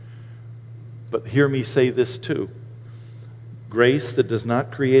 But hear me say this too. Grace that does not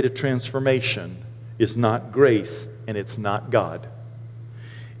create a transformation is not grace, and it's not God.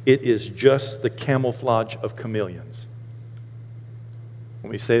 It is just the camouflage of chameleons.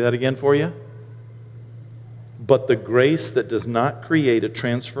 Let me say that again for you. But the grace that does not create a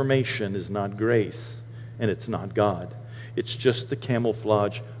transformation is not grace, and it's not God. It's just the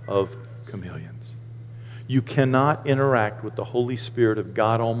camouflage of chameleons. You cannot interact with the Holy Spirit of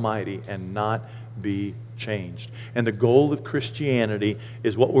God Almighty and not be changed. And the goal of Christianity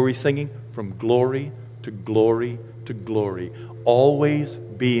is, what were we singing? From glory to glory to glory. Always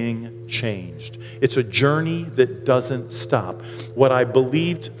being changed. It's a journey that doesn't stop. What I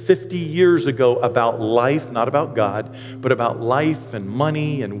believed 50 years ago about life, not about God, but about life and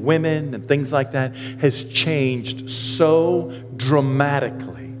money and women and things like that, has changed so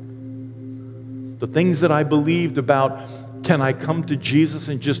dramatically. The things that I believed about, can I come to Jesus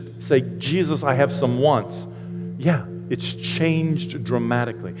and just say, Jesus, I have some wants? Yeah, it's changed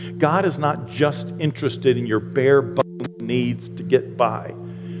dramatically. God is not just interested in your bare bones needs to get by.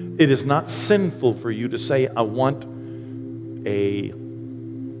 It is not sinful for you to say, I want a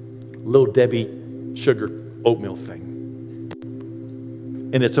Little Debbie sugar oatmeal thing.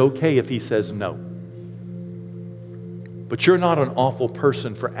 And it's okay if he says no. But you're not an awful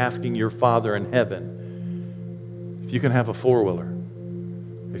person for asking your Father in heaven if you can have a four-wheeler,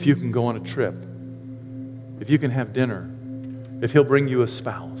 if you can go on a trip, if you can have dinner, if he'll bring you a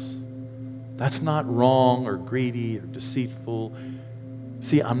spouse. That's not wrong or greedy or deceitful.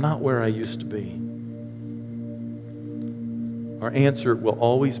 See, I'm not where I used to be. Our answer will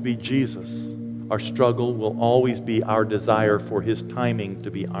always be Jesus. Our struggle will always be our desire for His timing to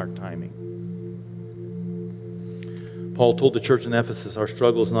be our timing. Paul told the church in Ephesus, our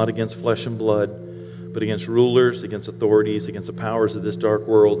struggle is not against flesh and blood, but against rulers, against authorities, against the powers of this dark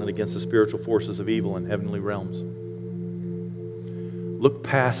world, and against the spiritual forces of evil in heavenly realms. Look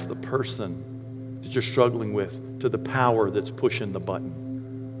past the person that you're struggling with to the power that's pushing the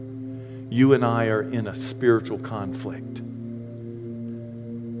button. You and I are in a spiritual conflict.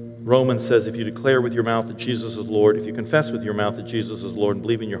 Romans says, if you declare with your mouth that Jesus is Lord, if you confess with your mouth that Jesus is Lord and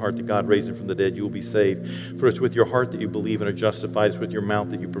believe in your heart that God raised Him from the dead, you will be saved. For it's with your heart that you believe and are justified. It's with your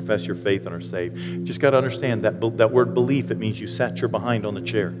mouth that you profess your faith and are saved. You just got to understand that word belief, it means you sat your behind on the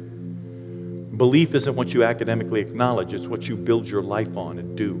chair. Belief isn't what you academically acknowledge. It's what you build your life on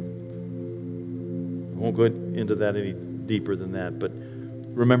and do. I won't go into that any deeper than that, but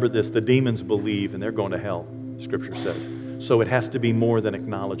remember this, the demons believe and they're going to hell, Scripture says. So it has to be more than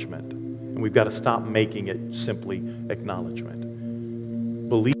acknowledgement. And we've got to stop making it simply acknowledgement.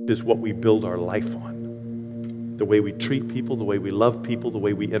 Belief is what we build our life on. The way we treat people, the way we love people, the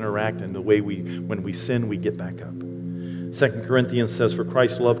way we interact, and the way when we sin, we get back up. 2 Corinthians says, for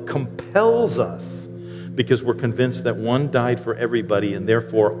Christ's love compels us because we're convinced that one died for everybody and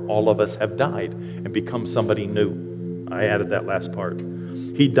therefore all of us have died and become somebody new. I added that last part.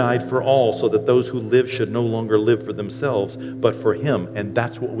 He died for all so that those who live should no longer live for themselves, but for Him. And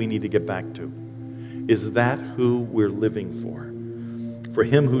that's what we need to get back to. Is that who we're living for? For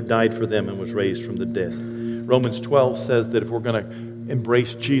Him who died for them and was raised from the dead. Romans 12 says that if we're going to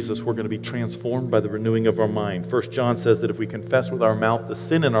embrace Jesus, we're going to be transformed by the renewing of our mind. 1 John says that if we confess with our mouth the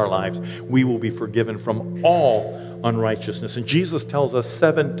sin in our lives, we will be forgiven from all unrighteousness. And Jesus tells us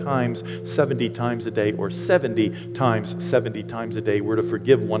 7 times, 70 times a day, or 70 times, 70 times a day, we're to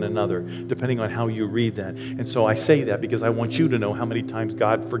forgive one another, depending on how you read that. And so I say that because I want you to know how many times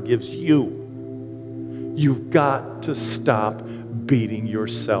God forgives you. You've got to stop beating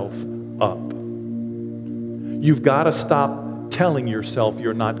yourself up. You've got to stop telling yourself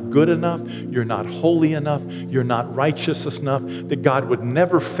you're not good enough, you're not holy enough, you're not righteous enough, that God would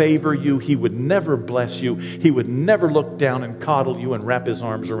never favor you, He would never bless you, He would never look down and coddle you and wrap His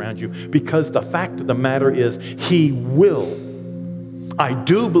arms around you, because the fact of the matter is, He will. I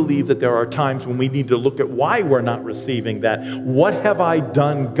do believe that there are times when we need to look at why we're not receiving that. What have I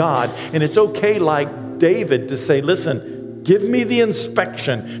done, God? And it's okay, like David, to say, listen, give me the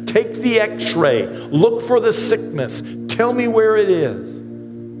inspection, take the x-ray, look for the sickness, tell me where it is.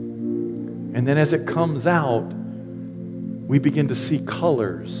 And then as it comes out, we begin to see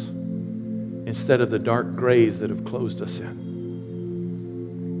colors instead of the dark grays that have closed us in.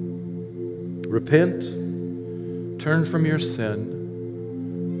 Repent, turn from your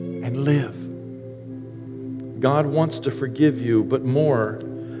sin, and live. God wants to forgive you, but more,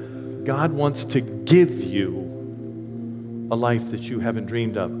 God wants to give you a life that you haven't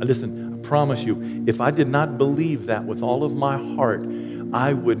dreamed of. Listen, I promise you, if I did not believe that with all of my heart,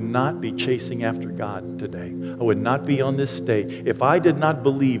 I would not be chasing after God today. I would not be on this stage. If I did not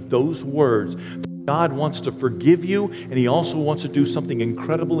believe those words, God wants to forgive you, and He also wants to do something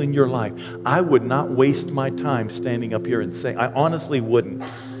incredible in your life, I would not waste my time standing up here and saying, I honestly wouldn't.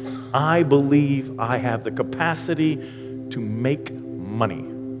 I believe I have the capacity to make money.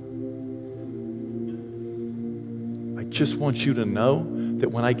 I just want you to know that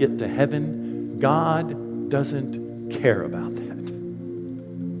when I get to heaven, God doesn't care about that.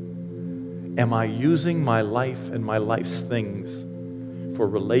 Am I using my life and my life's things for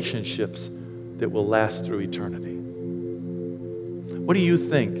relationships that will last through eternity? What do you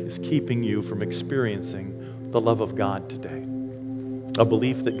think is keeping you from experiencing the love of God today? A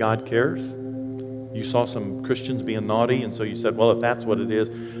belief that God cares? You saw some Christians being naughty, and so you said, well, if that's what it is,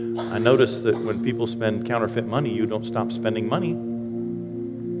 I noticed that when people spend counterfeit money, you don't stop spending money.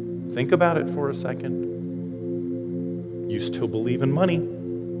 Think about it for a second. You still believe in money.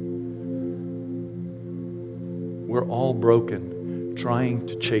 We're all broken, trying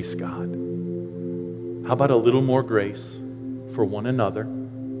to chase God. How about a little more grace for one another,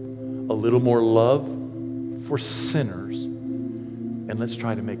 a little more love for sinners, and let's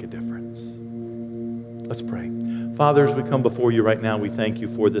try to make a difference. Let's pray. Father, as we come before you right now, we thank you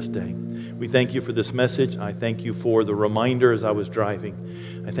for this day. We thank you for this message. I thank you for the reminder as I was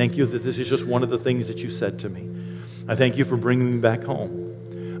driving. I thank you that this is just one of the things that you said to me. I thank you for bringing me back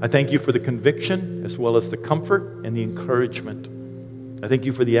home. I thank you for the conviction as well as the comfort and the encouragement. I thank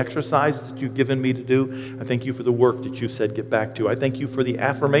you for the exercises that you've given me to do. I thank you for the work that you said get back to. I thank you for the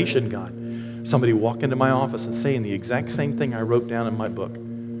affirmation, God. Somebody walk into my office and saying the exact same thing I wrote down in my book.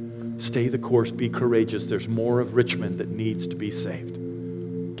 Stay the course, be courageous. There's more of Richmond that needs to be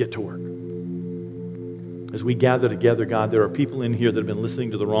saved. Get to work. As we gather together, God, there are people in here that have been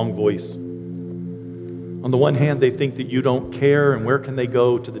listening to the wrong voice. On the one hand, they think that you don't care, and where can they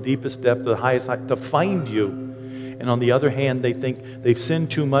go to the deepest depth, the highest height, to find you? And on the other hand, they think they've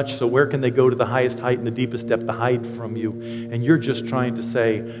sinned too much, so where can they go to the highest height and the deepest depth to hide from you? And you're just trying to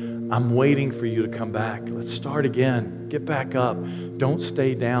say, I'm waiting for you to come back. Let's start again. Get back up. Don't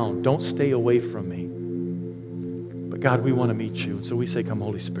stay down. Don't stay away from me. But God, we want to meet you. And so we say, come,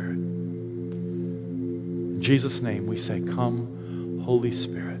 Holy Spirit. In Jesus' name, we say, come, Holy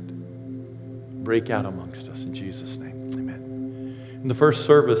Spirit. Break out amongst us in Jesus' name. Amen. In the first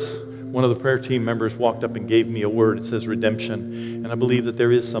service, one of the prayer team members walked up and gave me a word. It says redemption. And I believe that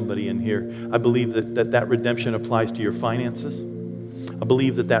there is somebody in here. I believe that redemption applies to your finances. I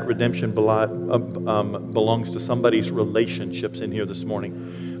believe that redemption belongs to somebody's relationships in here this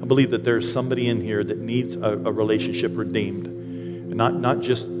morning. I believe that there's somebody in here that needs a relationship redeemed. And not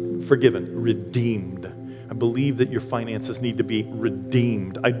just forgiven, redeemed. I believe that your finances need to be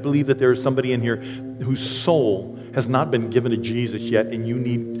redeemed. I believe that there is somebody in here whose soul has not been given to Jesus yet, and you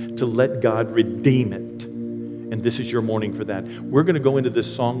need to let God redeem it. And this is your morning for that. We're going to go into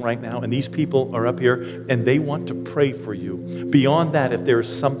this song right now, and these people are up here, and they want to pray for you. Beyond that, if there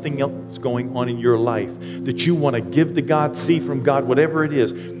is something else going on in your life that you want to give to God, see from God, whatever it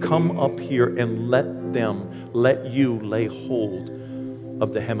is, come up here and let you lay hold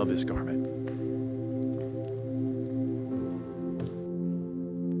of the hem of his garment.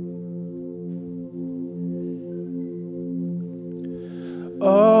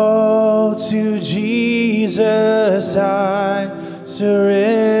 Oh, to Jesus I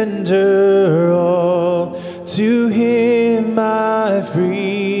surrender all. To him I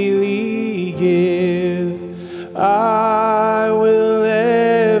freely give. I will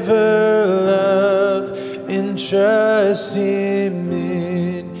ever love and trust him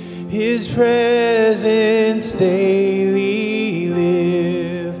in his presence daily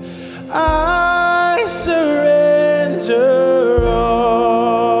live. I surrender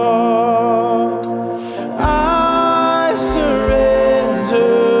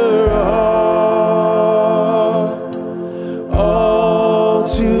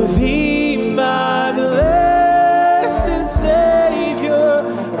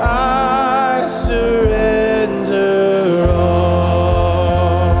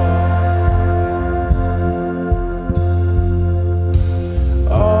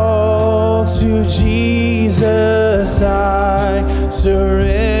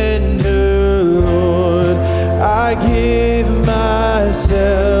surrender, Lord. I give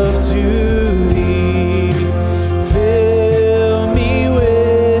myself to thee. Fill me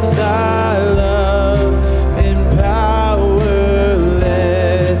with thy love and power.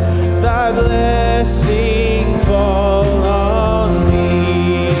 Let thy blessing fall on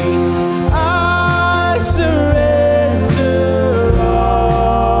me. I surrender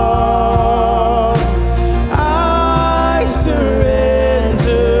all. I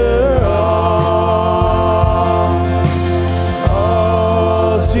surrender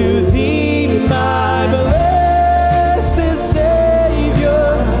all to thee, my blessed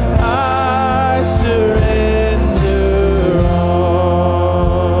Savior. I surrender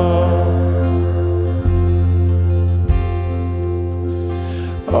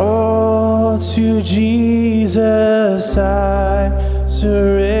all to Jesus I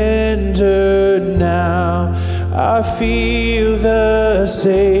surrender now. I feel the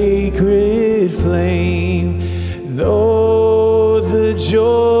sacred flame, know the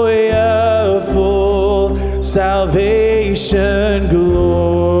joy of full salvation.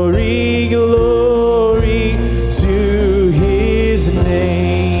 Glory, glory to his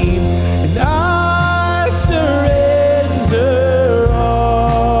name. And I surrender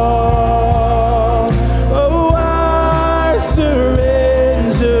all. Oh, I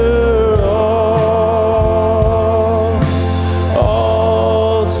surrender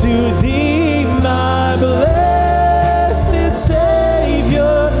all to thee, my blessed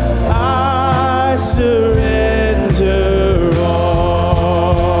Savior. I surrender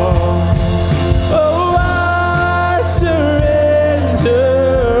all. Oh, I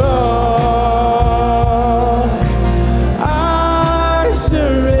surrender all. I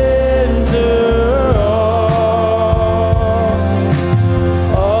surrender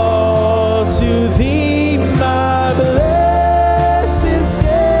all to thee, my blessed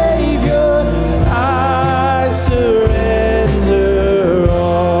Savior. I surrender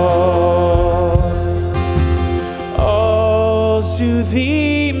all to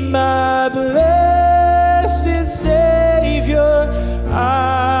thee, my blessed Savior.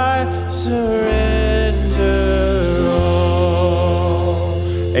 I surrender all.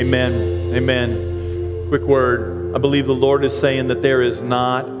 Amen. Amen. Quick word. I believe the Lord is saying that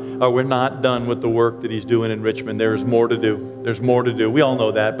we're not done with the work that he's doing in Richmond. There is more to do. There's more to do. We all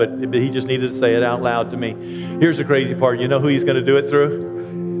know that, but he just needed to say it out loud to me. Here's the crazy part. You know who he's going to do it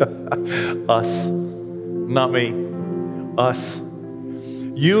through? Us. Not me. Us.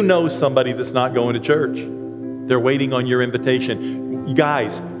 You know somebody that's not going to church. They're waiting on your invitation.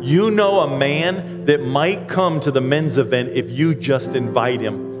 Guys, you know a man that might come to the men's event if you just invite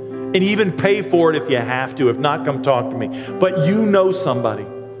him. And even pay for it if you have to. If not, come talk to me. But you know somebody.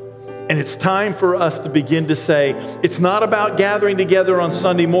 And it's time for us to begin to say, it's not about gathering together on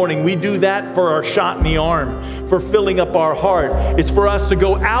Sunday morning. We do that for our shot in the arm, for filling up our heart. It's for us to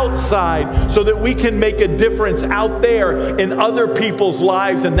go outside so that we can make a difference out there in other people's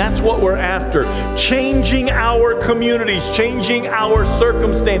lives. And that's what we're after. Changing our communities, changing our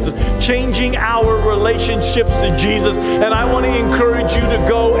circumstances, changing our relationships to Jesus. And I want to encourage you to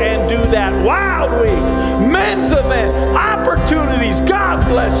go and do that. Wild Week, men's event, opportunities. God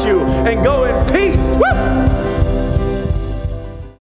bless you. And go in peace. Woo!